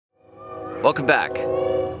Welcome back.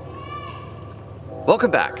 Welcome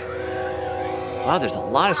back. Wow, there's a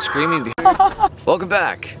lot of screaming behind. Welcome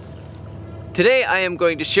back. Today I am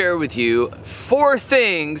going to share with you 4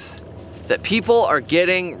 things that people are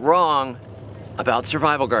getting wrong about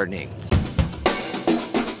survival gardening.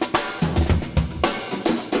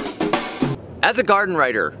 As a garden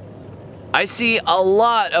writer, I see a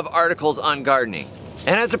lot of articles on gardening.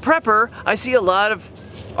 And as a prepper, I see a lot of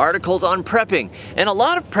articles on prepping. And a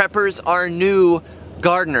lot of preppers are new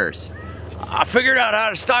gardeners. I figured out how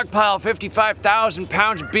to stockpile 55,000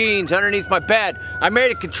 pounds of beans underneath my bed. I made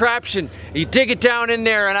a contraption. You dig it down in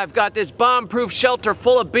there and I've got this bomb-proof shelter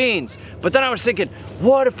full of beans. But then I was thinking,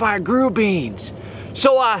 what if I grew beans?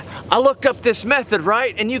 So I looked up this method,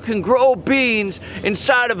 right? And you can grow beans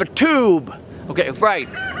inside of a tube. Okay, right,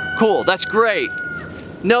 cool, that's great.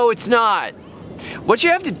 No, it's not. What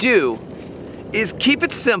you have to do is keep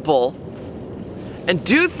it simple and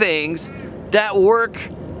do things that work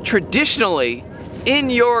traditionally in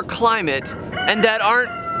your climate and that aren't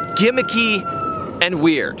gimmicky and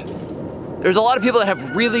weird. There's a lot of people that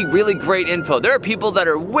have really, really great info. There are people that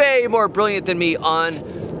are way more brilliant than me on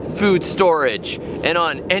food storage and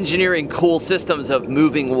on engineering cool systems of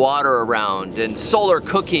moving water around and solar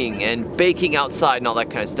cooking and baking outside and all that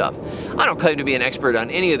kind of stuff. I don't claim to be an expert on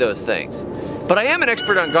any of those things, but I am an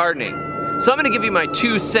expert on gardening. So I'm gonna give you my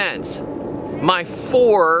 2 cents, my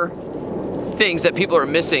 4 things that people are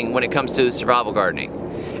missing when it comes to survival gardening.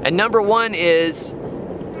 And number 1 is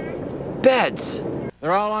beds.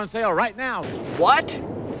 They're all on sale right now. What?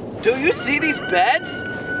 Do you see these beds?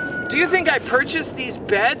 Do you think I purchased these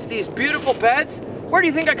beds, these beautiful beds? Where do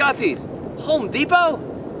you think I got these? Home Depot?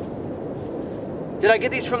 Did I get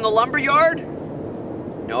these from the lumber yard?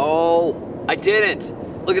 No, I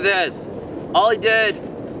didn't. Look at this. All I did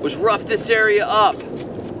was rough this area up,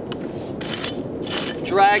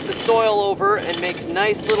 drag the soil over and make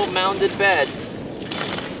nice little mounded beds.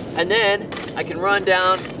 And then I can run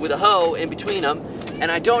down with a hoe in between them,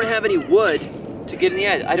 and I don't have any wood to get in the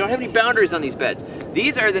edge. I don't have any boundaries on these beds.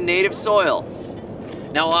 These are the native soil.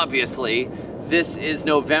 Now obviously, this is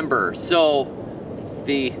November, so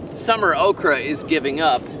the summer okra is giving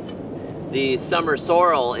up. The summer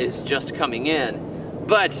sorrel is just coming in.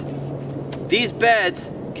 But these beds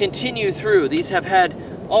continue through. These have had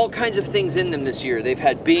all kinds of things in them this year. They've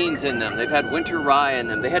had beans in them, they've had winter rye in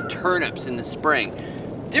them, they had turnips in the spring.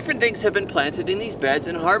 Different things have been planted in these beds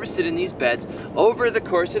and harvested in these beds over the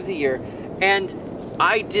course of the year, and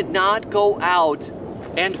I did not go out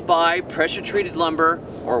and buy pressure-treated lumber,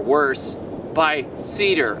 or worse, buy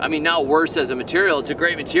cedar. I mean, not worse as a material, it's a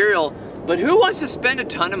great material, but who wants to spend a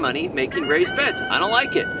ton of money making raised beds? I don't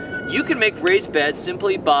like it. You can make raised beds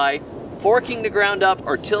simply by forking the ground up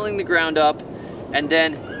or tilling the ground up and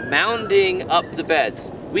then mounding up the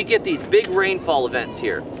beds. We get these big rainfall events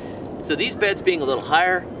here. So these beds being a little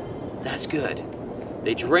higher, that's good.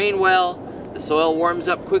 They drain well, the soil warms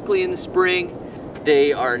up quickly in the spring,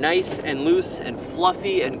 they are nice and loose and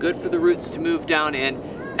fluffy and good for the roots to move down in,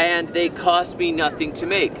 and they cost me nothing to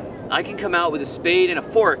make. I can come out with a spade and a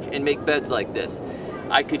fork and make beds like this.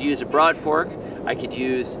 I could use a broad fork, I could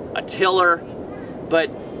use a tiller,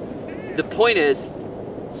 but the point is,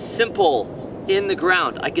 simple, in the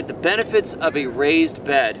ground. I get the benefits of a raised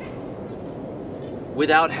bed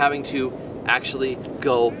without having to actually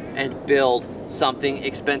go and build something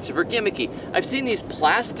expensive or gimmicky. I've seen these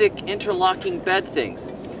plastic interlocking bed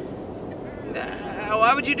things.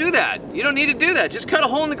 Why would you do that? You don't need to do that. Just cut a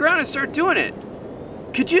hole in the ground and start doing it.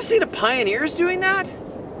 Could you see the pioneers doing that?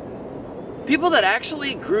 People that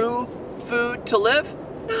actually grew food to live?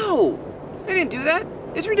 No, they didn't do that.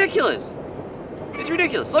 It's ridiculous. It's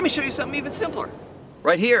ridiculous. Let me show you something even simpler.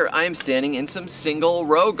 Right here, I am standing in some single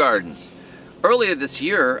row gardens. Earlier this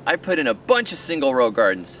year, I put in a bunch of single row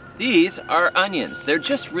gardens. These are onions. They're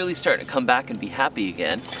just really starting to come back and be happy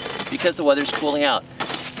again because the weather's cooling off.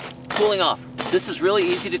 This is really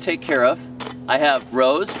easy to take care of. I have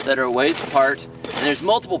rows that are ways apart, and there's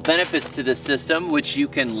multiple benefits to this system, which you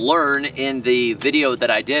can learn in the video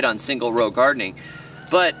that I did on single row gardening.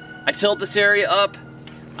 But I tilled this area up,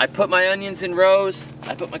 I put my onions in rows,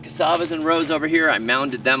 I put my cassavas in rows over here, I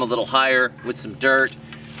mounded them a little higher with some dirt,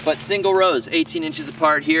 but single rows, 18 inches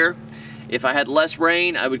apart here. If I had less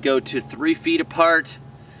rain, I would go to 3 feet apart.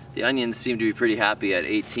 The onions seem to be pretty happy at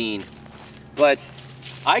 18. But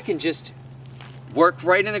I can just work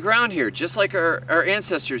right in the ground here, just like our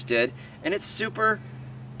ancestors did, and it's super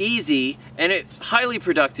easy and it's highly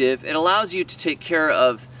productive. It allows you to take care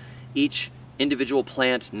of each individual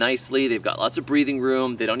plant nicely. They've got lots of breathing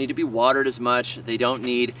room. They don't need to be watered as much. They don't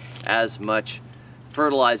need as much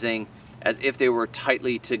fertilizing. as if they were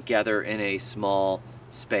tightly together in a small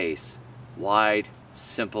space. Wide,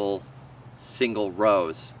 simple, single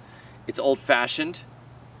rows. It's old-fashioned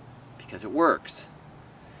because it works.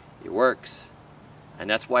 It works. And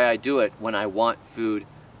that's why I do it when I want food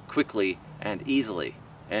quickly and easily.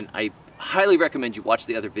 And I highly recommend you watch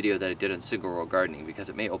the other video that I did on single row gardening because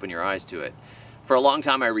it may open your eyes to it. For a long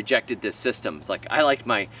time I rejected this system. It's like I liked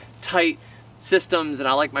my tight systems and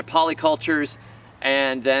I liked my polycultures,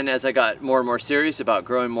 and then as I got more and more serious about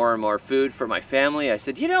growing more and more food for my family, I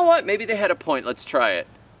said, you know what, maybe they had a point, let's try it.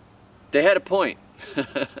 They had a point.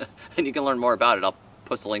 And you can learn more about it. I'll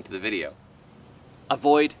post a link to the video.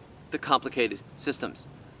 Avoid the complicated systems.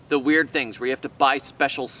 The weird things where you have to buy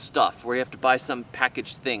special stuff, where you have to buy some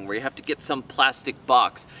packaged thing, where you have to get some plastic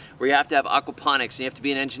box, where you have to have aquaponics and you have to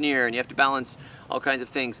be an engineer and you have to balance all kinds of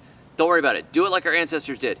things. Don't worry about it. Do it like our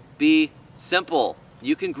ancestors did. Be simple.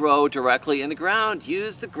 You can grow directly in the ground.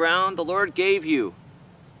 Use the ground the Lord gave you.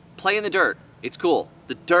 Play in the dirt. It's cool.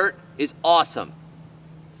 The dirt is awesome.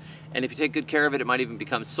 And if you take good care of it, it might even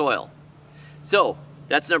become soil. So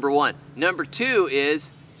that's number one. Number two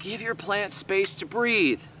is give your plants space to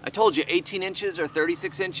breathe. I told you 18 inches or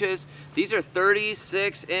 36 inches. These are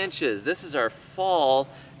 36 inches. This is our fall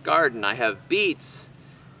garden. I have beets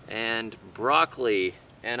and broccoli,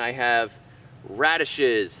 and I have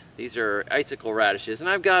radishes. These are icicle radishes, and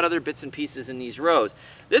I've got other bits and pieces in these rows.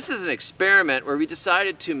 This is an experiment where we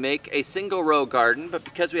decided to make a single row garden, but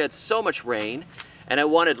because we had so much rain and I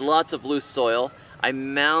wanted lots of loose soil, I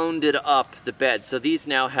mounded up the beds. So these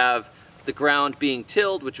now have the ground being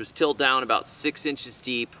tilled, which was tilled down about 6 inches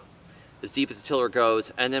deep as a tiller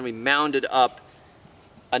goes, and then we mounded up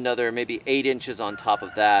another maybe 8 inches on top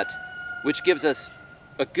of that, which gives us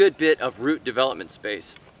a good bit of root development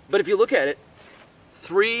space. But if you look at it,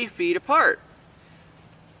 3 feet apart.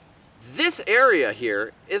 This area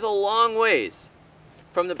here is a long ways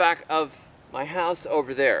from the back of my house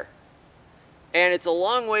over there. And it's a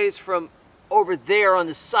long ways from over there on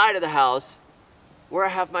the side of the house where I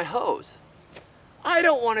have my hose. I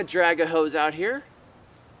don't want to drag a hose out here.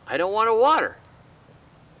 I don't want to water.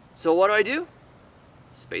 So what do?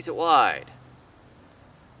 Space it wide.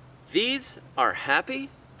 These are happy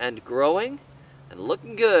and growing and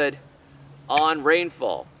looking good on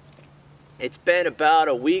rainfall. It's been about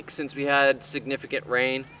a week since we had significant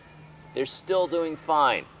rain. They're still doing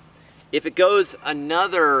fine. If it goes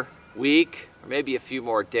another week, or maybe a few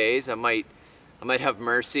more days, I might have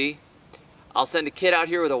mercy. I'll send a kid out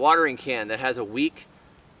here with a watering can that has a weak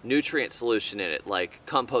nutrient solution in it, like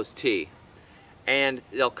compost tea. And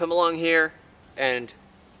they'll come along here and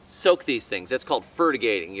soak these things. That's called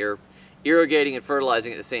fertigating. You're irrigating and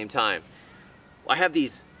fertilizing at the same time. I have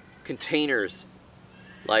these containers,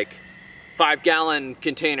 like 5-gallon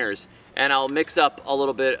containers, and I'll mix up a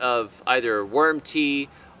little bit of either worm tea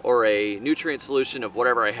or a nutrient solution of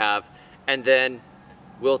whatever I have, and then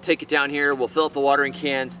we'll take it down here, we'll fill up the watering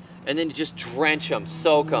cans, and then you just drench them,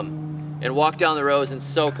 soak them, and walk down the rows and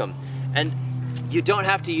soak them. And you don't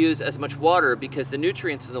have to use as much water because the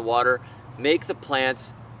nutrients in the water make the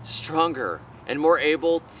plants stronger and more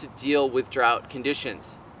able to deal with drought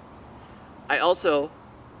conditions. I also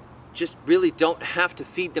just really don't have to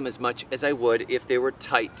feed them as much as I would if they were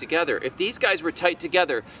tight together. If these guys were tight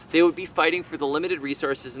together, they would be fighting for the limited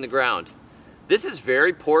resources in the ground. This is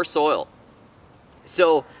very poor soil.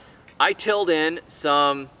 So I tilled in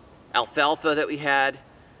some alfalfa that we had.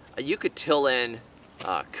 You could till in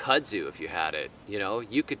kudzu if you had it. You know,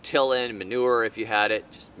 you could till in manure if you had it.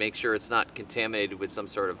 Just make sure it's not contaminated with some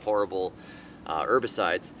sort of horrible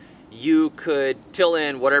herbicides. You could till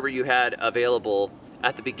in whatever you had available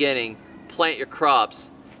at the beginning, plant your crops,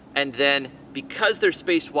 and then because they're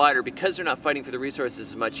spaced wider, because they're not fighting for the resources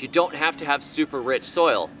as much, you don't have to have super rich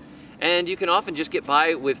soil. And you can often just get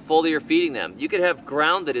by with foliar feeding them. You could have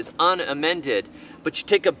ground that is unamended, but you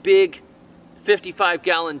take a big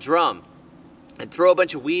 55-gallon drum and throw a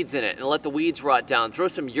bunch of weeds in it and let the weeds rot down. Throw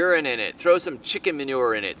some urine in it, throw some chicken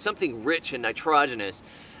manure in it, something rich and nitrogenous,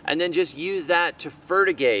 and then just use that to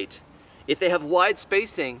fertigate. If they have wide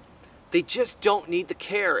spacing, they just don't need the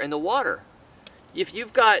care and the water. If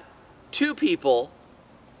you've got 2 people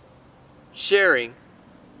sharing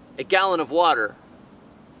a gallon of water,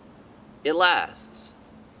 it lasts.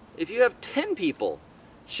 If you have 10 people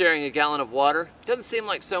sharing a gallon of water, it doesn't seem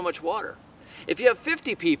like so much water. If you have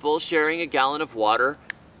 50 people sharing a gallon of water,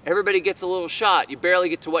 everybody gets a little shot. You barely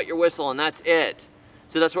get to wet your whistle and that's it.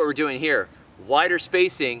 So that's what we're doing here. Wider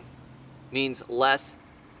spacing means less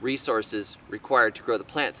resources required to grow the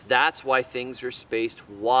plants. That's why things are spaced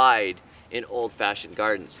wide in old-fashioned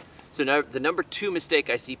gardens. So now the number 2 mistake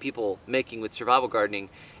I see people making with survival gardening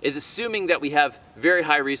is assuming that we have very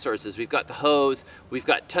high resources. We've got the hose, we've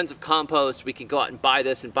got tons of compost, we can go out and buy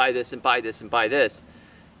this and buy this and buy this and buy this.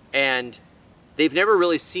 And they've never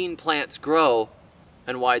really seen plants grow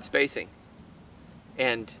in wide spacing.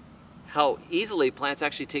 And how easily plants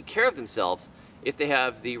actually take care of themselves if they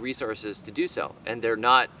have the resources to do so. And they're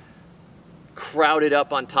not crowded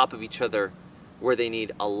up on top of each other where they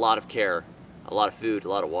need a lot of care, a lot of food, a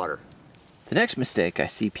lot of water. The next mistake I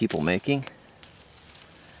see people making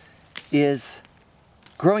is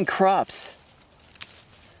growing crops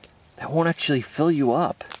that won't actually fill you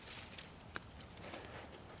up.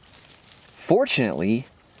 Fortunately,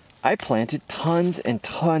 I planted tons and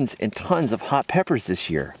tons and tons of hot peppers this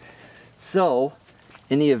year. So,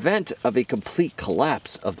 in the event of a complete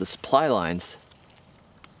collapse of the supply lines,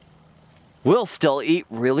 we'll still eat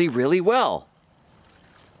really, really well.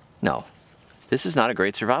 No, this is not a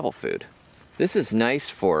great survival food. This is nice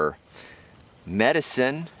for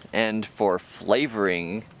medicine and for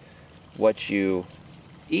flavoring what you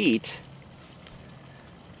eat,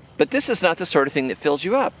 but this is not the sort of thing that fills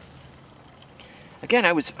you up. Again,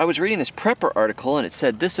 I was reading this Prepper article and it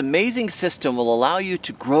said this amazing system will allow you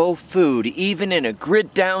to grow food even in a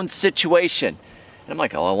grid down situation. And I'm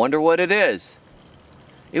like, oh, I wonder what it is.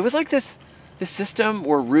 It was like this system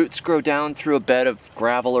where roots grow down through a bed of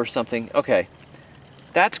gravel or something. Okay,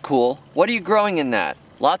 that's cool. What are you growing in that?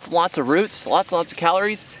 Lots and lots of roots, lots and lots of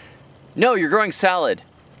calories? No, you're growing salad.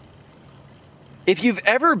 If you've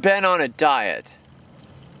ever been on a diet,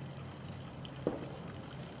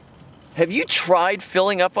 have you tried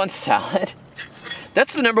filling up on salad?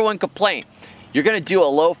 That's the number 1 complaint. You're gonna do a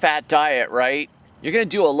low-fat diet, right? You're gonna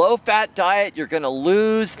do a low-fat diet, you're gonna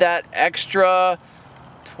lose that extra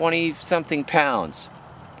 20-something pounds.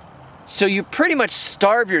 So you pretty much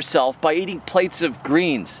starve yourself by eating plates of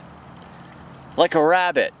greens, like a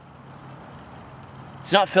rabbit.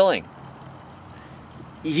 It's not filling.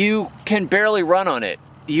 You can barely run on it.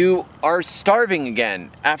 You are starving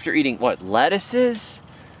again after eating, what, lettuces?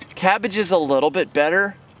 Cabbage is a little bit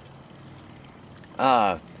better.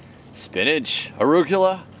 Spinach,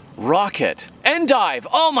 arugula, rocket, endive.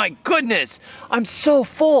 Oh my goodness, I'm so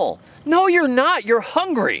full. No, you're not, you're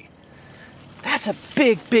hungry. That's a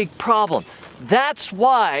big, big problem. That's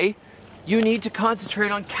why you need to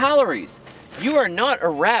concentrate on calories. You are not a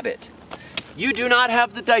rabbit. You do not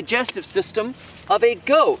have the digestive system of a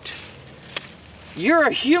goat. You're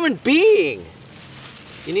a human being.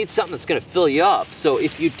 You need something that's gonna fill you up. So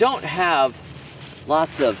if you don't have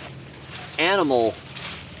lots of animal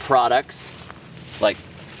products, like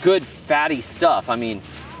good fatty stuff, I mean,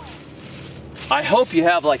 I hope you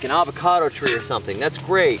have like an avocado tree or something, that's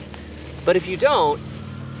great. But if you don't,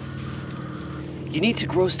 you need to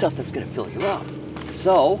grow stuff that's gonna fill you up.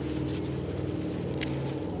 So,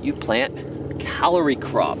 you plant calorie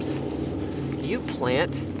crops. You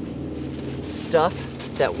plant stuff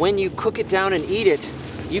that when you cook it down and eat it,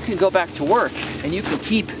 you can go back to work and you can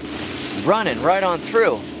keep running right on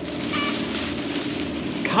through.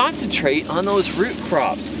 Concentrate on those root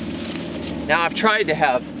crops. Now I've tried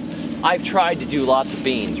to do lots of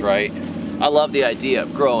beans, right? I love the idea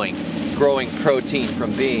of growing protein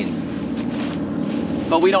from beans,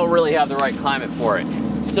 but we don't really have the right climate for it.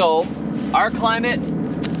 So our climate,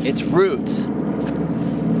 it's roots.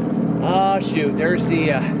 Oh shoot, there's the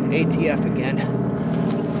ATF again.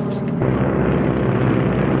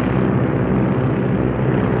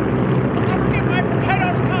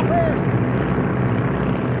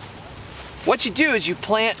 What you do is you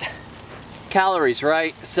plant calories,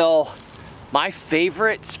 right? So my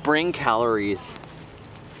favorite spring calories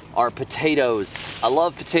are potatoes. I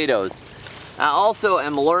love potatoes. I also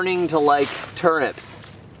am learning to like turnips.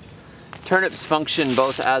 Turnips function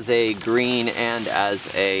both as a green and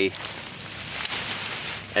as a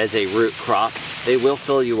root crop. They will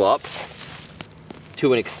fill you up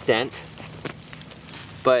to an extent,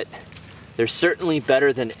 but they're certainly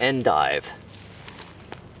better than endive.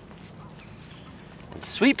 And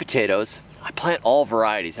sweet potatoes, I plant all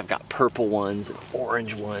varieties. I've got purple ones and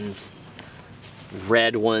orange ones,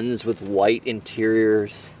 red ones with white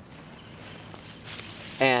interiors,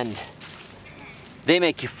 and they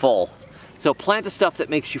make you full. So plant the stuff that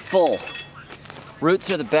makes you full.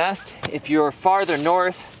 Roots are the best. If you're farther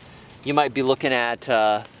north, you might be looking at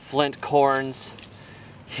flint corns.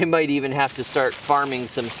 You might even have to start farming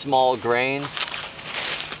some small grains.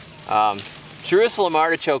 Jerusalem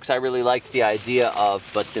artichokes I really liked the idea of,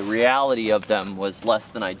 but the reality of them was less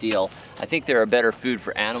than ideal. I think they're a better food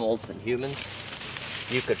for animals than humans.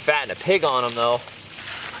 You could fatten a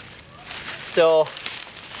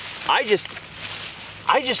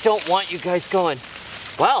I just don't want you guys going,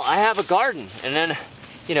 well, I have a garden, and then,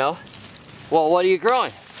 you know, well, what are you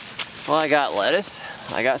growing? Well, I got lettuce,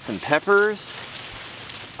 I got some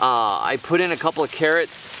peppers, I put in a couple of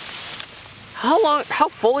carrots. How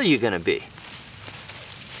full are you gonna be?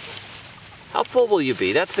 How full will you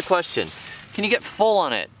be? That's the question. Can you get full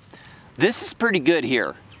on it? This is pretty good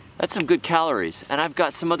here. That's some good calories. And I've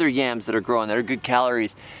got some other yams that are growing that are good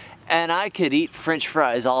calories. And I could eat French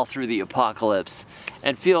fries all through the apocalypse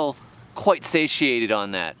and feel quite satiated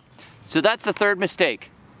on that. So that's the third mistake.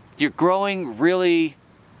 You're growing rabbit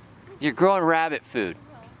food.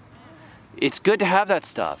 It's good to have that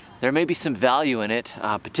stuff. There may be some value in it,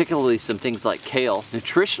 particularly some things like kale.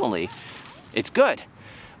 Nutritionally, it's good.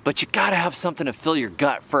 But you gotta have something to fill your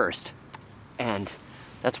gut first. And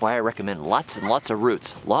that's why I recommend lots and lots of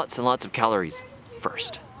roots, lots and lots of calories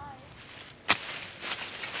first.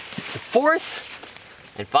 The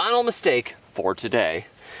fourth and final mistake for today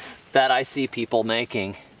that I see people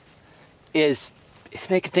making is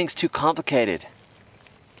making things too complicated.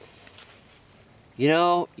 You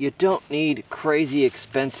know, you don't need crazy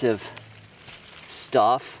expensive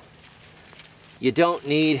stuff. You don't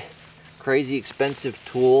need crazy expensive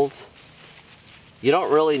tools. You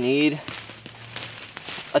don't really need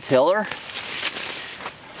a tiller.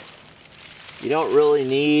 You don't really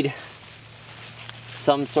need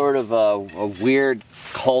some sort of a weird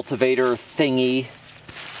cultivator thingy.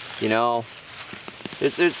 You know,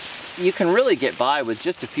 you can really get by with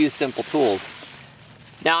just a few simple tools.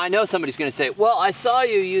 Now I know somebody's gonna say, well, I saw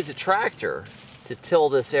you use a tractor to till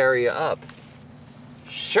this area up.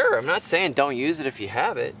 Sure, I'm not saying don't use it if you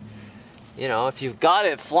have it. You know, if you've got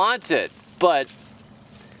it, flaunt it. But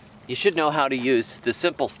you should know how to use the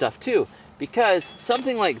simple stuff too. Because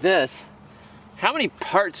something like this, how many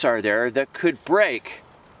parts are there that could break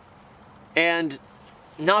and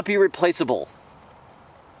not be replaceable?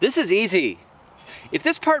 This is easy. If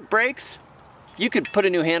this part breaks, you could put a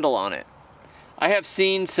new handle on it. I have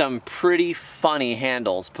seen some pretty funny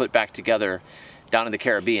handles put back together down in the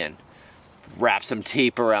Caribbean. Wrap some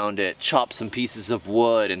tape around it, chop some pieces of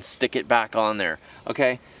wood and stick it back on there,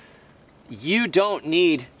 okay? You don't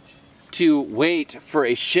need to wait for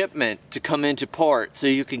a shipment to come into port so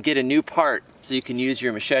you can get a new part so you can use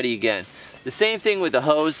your machete again. The same thing with the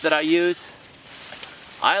hose that I use.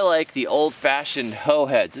 I like the old-fashioned hoe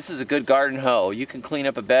heads. This is a good garden hoe. You can clean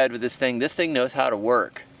up a bed with this thing. This thing knows how to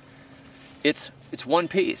work. It's one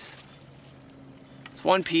piece. It's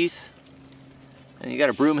one piece, and you got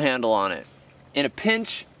a broom handle on it. In a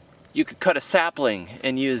pinch, you could cut a sapling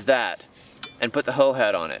and use that and put the hoe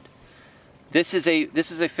head on it. This is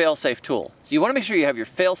a fail-safe tool. So you want to make sure you have your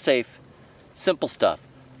fail-safe, simple stuff.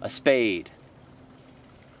 A spade,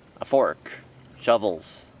 a fork,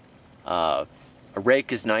 shovels, a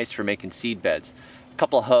rake is nice for making seed beds, a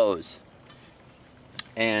couple of hoes,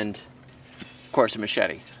 and of course a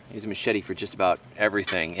machete. I use a machete for just about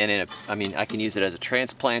everything. And I mean, I can use it as a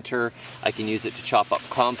transplanter. I can use it to chop up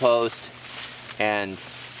compost, and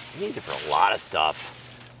I can use it for a lot of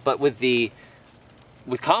stuff. But with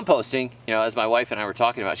composting, you know, as my wife and I were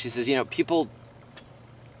talking about, she says, you know, people,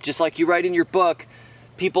 just like you write in your book,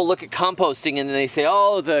 people look at composting and they say,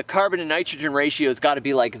 oh, the carbon and nitrogen ratio has got to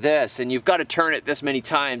be like this, and you've got to turn it this many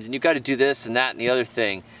times, and you've got to do this and that and the other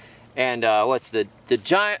thing. And what's the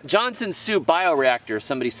Johnson Soup bioreactor,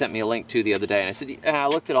 somebody sent me a link to the other day, and I said, and I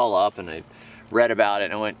looked it all up and I read about it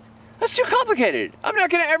and I went, that's too complicated. I'm not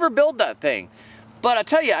gonna ever build that thing. But I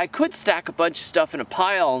tell you, I could stack a bunch of stuff in a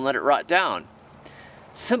pile and let it rot down.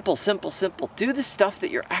 Simple, simple, simple. Do the stuff that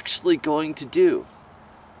you're actually going to do.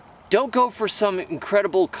 Don't go for some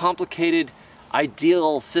incredible, complicated,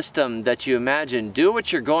 ideal system that you imagine. Do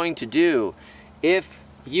what you're going to do. If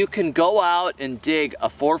you can go out and dig a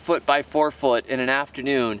 4-foot by 4-foot in an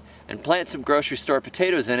afternoon and plant some grocery store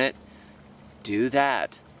potatoes in it, do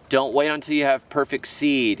that. Don't wait until you have perfect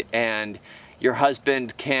seed and your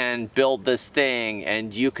husband can build this thing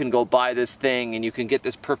and you can go buy this thing and you can get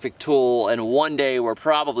this perfect tool, and one day we're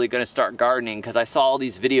probably going to start gardening because I saw all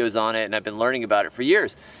these videos on it and I've been learning about it for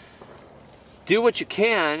years. Do what you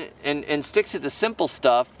can and stick to the simple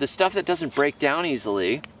stuff, the stuff that doesn't break down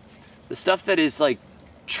easily, the stuff that is like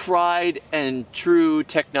tried and true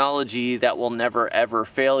technology that will never ever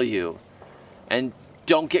fail you. And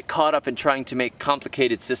don't get caught up in trying to make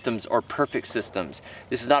complicated systems or perfect systems.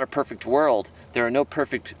 This is not a perfect world. There are no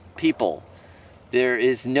perfect people. There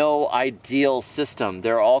is no ideal system.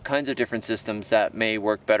 There are all kinds of different systems that may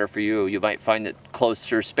work better for you. You might find that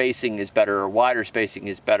closer spacing is better or wider spacing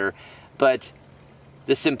is better. But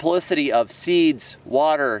the simplicity of seeds,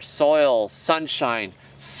 water, soil, sunshine,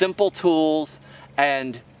 simple tools,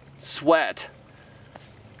 and sweat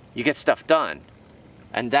you get stuff done.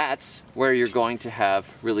 And that's where you're going to have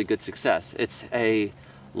really good success. It's a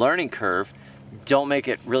learning curve. Don't make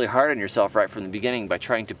it really hard on yourself right from the beginning by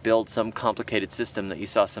trying to build some complicated system that you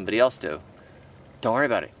saw somebody else do. Don't worry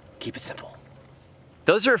about it. Keep it simple.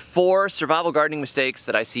 Those are 4 survival gardening mistakes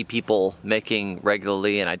that I see people making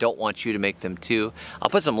regularly, and I don't want you to make them too. I'll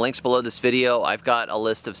put some links below this video. I've got a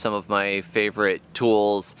list of some of my favorite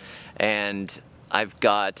tools, and I've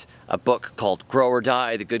got a book called Grow or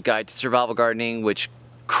Die, The Good Guide to Survival Gardening, which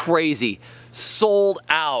crazy, sold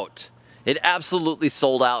out. It absolutely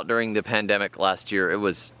sold out during the pandemic last year. It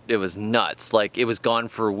was nuts. Like, it was gone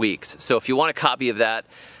for weeks. So if you want a copy of that,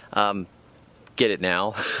 get it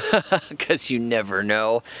now, because you never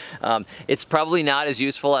know. It's probably not as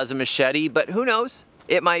useful as a machete, but who knows?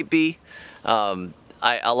 It might be. A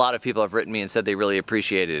lot of people have written me and said they really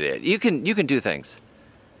appreciated it. You can do things.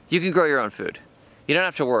 You can grow your own food. You don't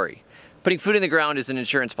have to worry. Putting food in the ground is an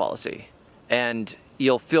insurance policy, and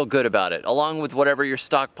you'll feel good about it, along with whatever you're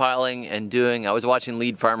stockpiling and doing. I was watching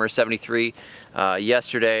Lead Farmer 73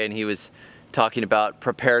 yesterday, and he was talking about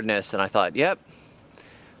preparedness, and I thought, yep,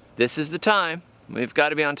 this is the time. We've got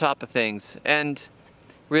to be on top of things. And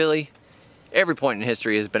really, every point in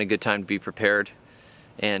history has been a good time to be prepared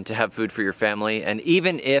and to have food for your family. And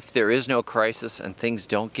even if there is no crisis and things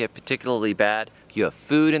don't get particularly bad, you have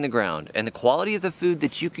food in the ground. And the quality of the food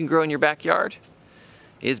that you can grow in your backyard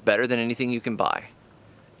is better than anything you can buy.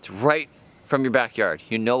 It's right from your backyard.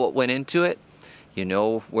 You know what went into it, you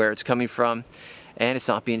know where it's coming from, and it's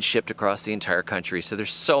not being shipped across the entire country. So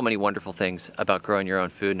there's so many wonderful things about growing your own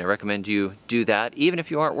food, and I recommend you do that even if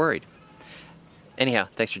you aren't worried. Anyhow,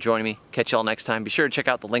 thanks for joining me. Catch y'all next time. Be sure to check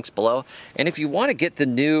out the links below. And if you want to get the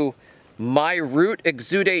new My Root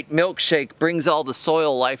Exudate Milkshake Brings All the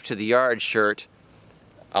Soil Life to the Yard shirt,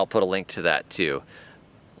 I'll put a link to that too.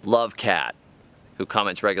 Love Cat, who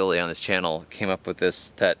comments regularly on this channel, came up with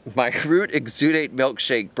this, that My Root Exudate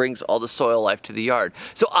Milkshake Brings All the Soil Life to the Yard.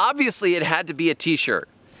 So obviously it had to be a t-shirt,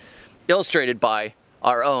 illustrated by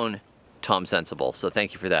our own Tom Sensible. So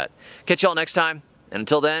thank you for that. Catch y'all next time, and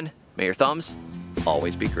until then, may your thumbs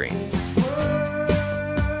always be green.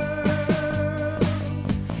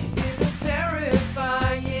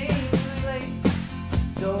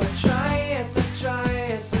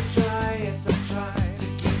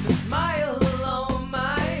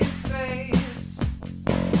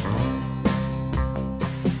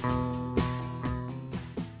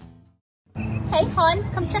 Hey hon,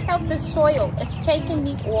 come check out this soil. It's taken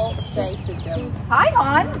me all day to do. Hi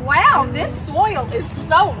hon, wow, this soil is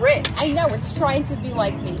so rich. I know, it's trying to be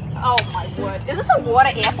like me. Oh my word, is this a water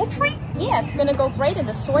apple tree? Yeah, it's gonna go great in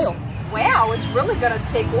the soil. Wow, it's really gonna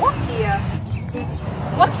take off here.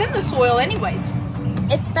 What's in the soil anyways?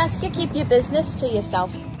 It's best you keep your business to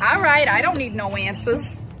yourself. All right, I don't need no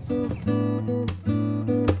answers.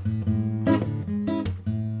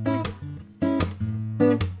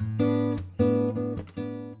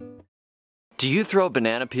 Do you throw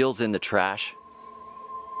banana peels in the trash?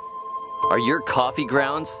 Are your coffee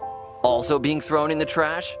grounds also being thrown in the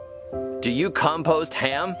trash? Do you compost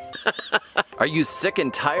ham? Are you sick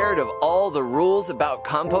and tired of all the rules about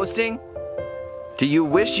composting? Do you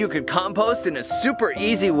wish you could compost in a super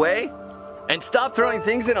easy way? And stop throwing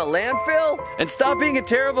things in a landfill? And stop being a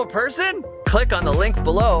terrible person? Click on the link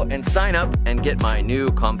below and sign up and get my new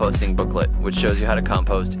composting booklet, which shows you how to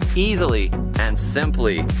compost easily and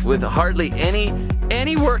simply with hardly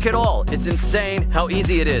any work at all. It's insane how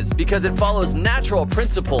easy it is because it follows natural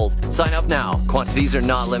principles. Sign up now. Quantities are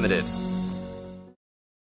not limited.